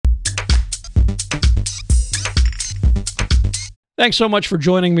Thanks so much for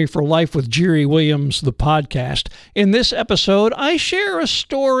joining me for Life with Jerry Williams, the podcast. In this episode, I share a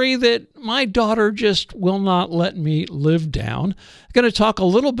story that my daughter just will not let me live down. I'm going to talk a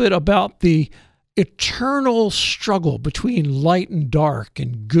little bit about the eternal struggle between light and dark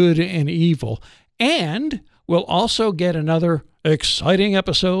and good and evil. And we'll also get another exciting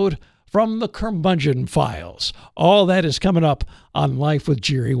episode from the Curmudgeon Files. All that is coming up on Life with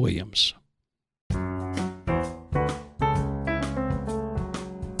Jerry Williams.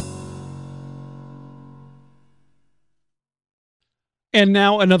 And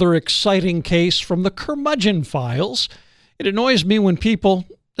now another exciting case from the Curmudgeon Files. It annoys me when people,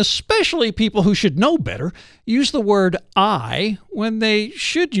 especially people who should know better, use the word I when they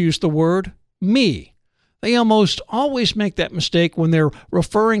should use the word me. They almost always make that mistake when they're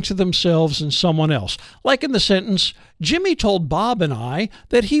referring to themselves and someone else. Like in the sentence, Jimmy told Bob and I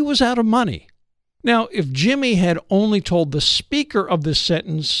that he was out of money. Now, if Jimmy had only told the speaker of this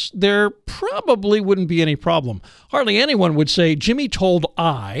sentence, there probably wouldn't be any problem. Hardly anyone would say, Jimmy told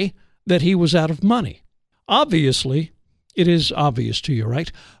I that he was out of money. Obviously, it is obvious to you,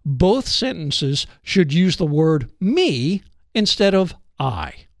 right? Both sentences should use the word me instead of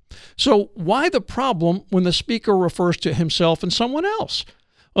I. So why the problem when the speaker refers to himself and someone else?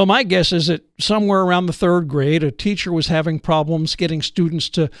 Well, my guess is that somewhere around the third grade, a teacher was having problems getting students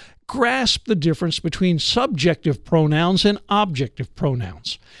to grasp the difference between subjective pronouns and objective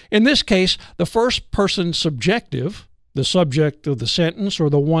pronouns. In this case, the first person subjective, the subject of the sentence or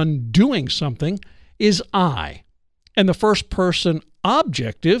the one doing something, is I. And the first person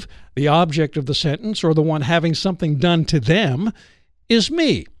objective, the object of the sentence or the one having something done to them, is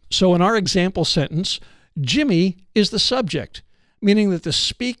me. So in our example sentence, Jimmy is the subject, meaning that the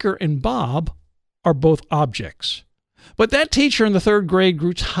speaker and Bob are both objects. But that teacher in the third grade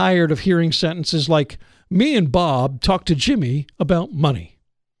grew tired of hearing sentences like, me and Bob talked to Jimmy about money.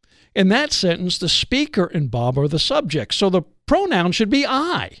 In that sentence, the speaker and Bob are the subjects, so the pronoun should be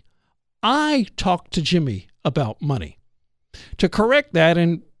I. I talked to Jimmy about money. To correct that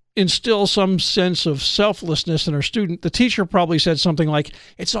and instill some sense of selflessness in our student, the teacher probably said something like,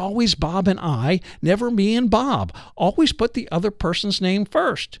 it's always Bob and I, never me and Bob. Always put the other person's name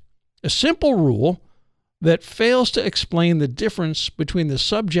first. A simple rule that fails to explain the difference between the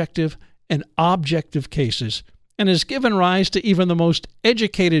subjective and objective cases and has given rise to even the most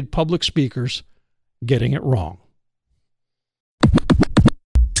educated public speakers getting it wrong.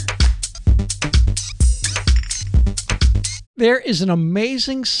 There is an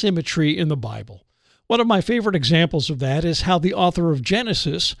amazing symmetry in the Bible. One of my favorite examples of that is how the author of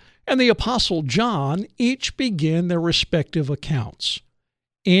Genesis and the Apostle John each begin their respective accounts.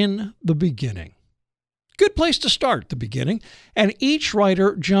 In the beginning. Good place to start, the beginning, and each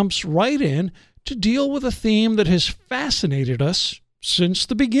writer jumps right in to deal with a theme that has fascinated us since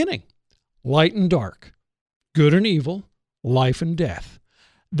the beginning. Light and dark, good and evil, life and death.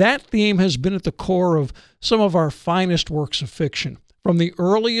 That theme has been at the core of some of our finest works of fiction, from the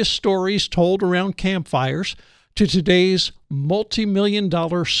earliest stories told around campfires to today's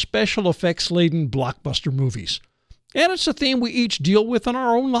multi-million-dollar special effects-laden blockbuster movies. And it's a theme we each deal with in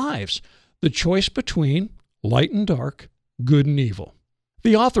our own lives, the choice between light and dark, good and evil.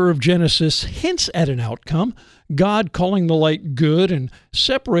 The author of Genesis hints at an outcome, God calling the light good and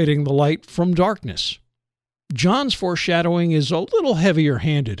separating the light from darkness. John's foreshadowing is a little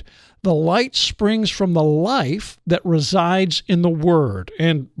heavier-handed. The light springs from the life that resides in the Word,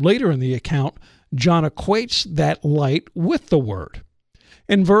 and later in the account, John equates that light with the Word.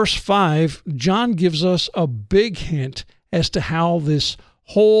 In verse 5, John gives us a big hint as to how this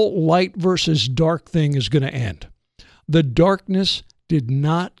whole light versus dark thing is going to end. The darkness did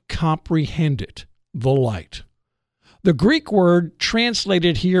not comprehend it, the light. The Greek word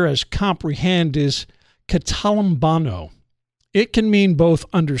translated here as comprehend is katalambano. It can mean both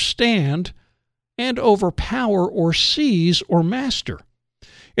understand and overpower or seize or master.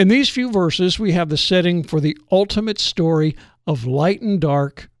 In these few verses, we have the setting for the ultimate story of light and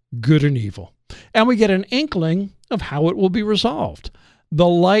dark, good and evil. And we get an inkling of how it will be resolved. The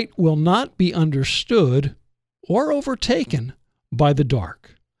light will not be understood or overtaken by the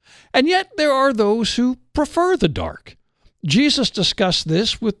dark. And yet there are those who prefer the dark. Jesus discussed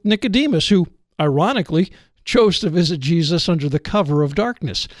this with Nicodemus, who, ironically, chose to visit Jesus under the cover of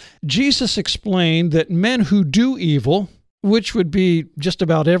darkness. Jesus explained that men who do evil, which would be just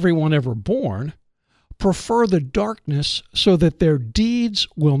about everyone ever born, prefer the darkness so that their deeds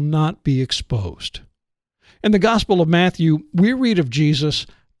will not be exposed. In the Gospel of Matthew, we read of Jesus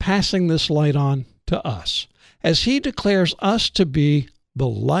passing this light on to us, as he declares us to be the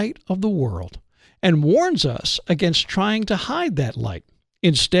light of the world. and warns us against trying to hide that light.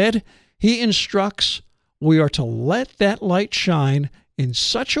 Instead, he instructs we are to let that light shine in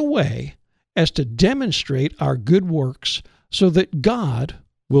such a way as to demonstrate our good works so that God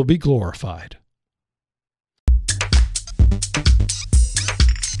will be glorified.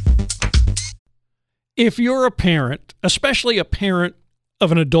 If you're a parent, especially a parent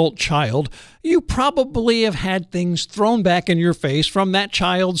of an adult child, you probably have had things thrown back in your face from that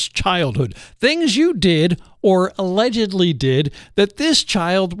child's childhood. Things you did or allegedly did that this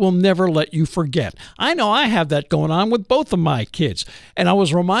child will never let you forget. I know I have that going on with both of my kids. And I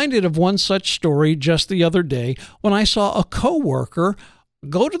was reminded of one such story just the other day when I saw a coworker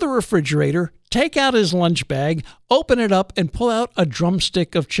go to the refrigerator, take out his lunch bag, open it up, and pull out a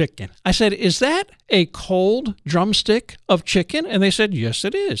drumstick of chicken. I said, "Is that a cold drumstick of chicken?" And they said, "Yes,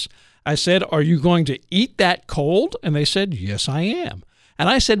 it is." I said, "Are you going to eat that cold?" And they said, "Yes, I am." And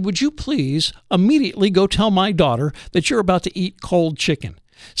I said, "Would you please immediately go tell my daughter that you're about to eat cold chicken?"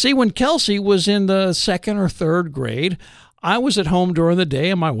 See, when Kelsey was in the second or third grade, I was at home during the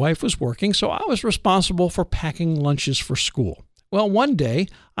day and my wife was working, so I was responsible for packing lunches for school. Well, one day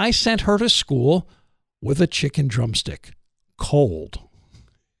I sent her to school with a chicken drumstick, cold.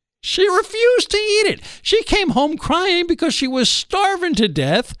 She refused to eat it. She came home crying because she was starving to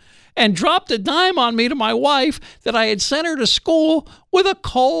death and dropped a dime on me to my wife that I had sent her to school with a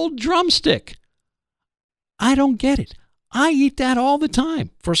cold drumstick. I don't get it. I eat that all the time.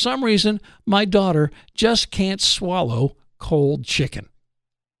 For some reason, my daughter just can't swallow cold chicken.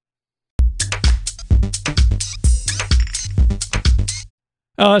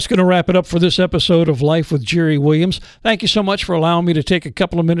 That's going to wrap it up for this episode of Life with Jerry Williams. Thank you so much for allowing me to take a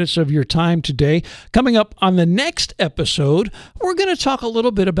couple of minutes of your time today. Coming up on the next episode, we're going to talk a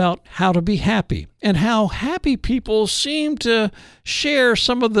little bit about how to be happy and how happy people seem to share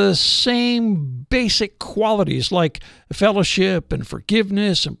some of the same basic qualities like fellowship and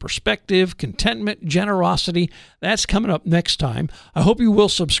forgiveness and perspective, contentment, generosity. That's coming up next time. I hope you will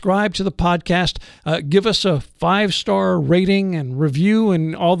subscribe to the podcast. Give us a 5-star rating and review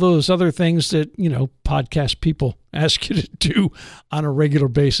and all those other things that, podcast people ask you to do on a regular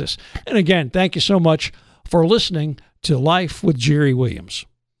basis. And again, thank you so much for listening to Life with Jerry Williams.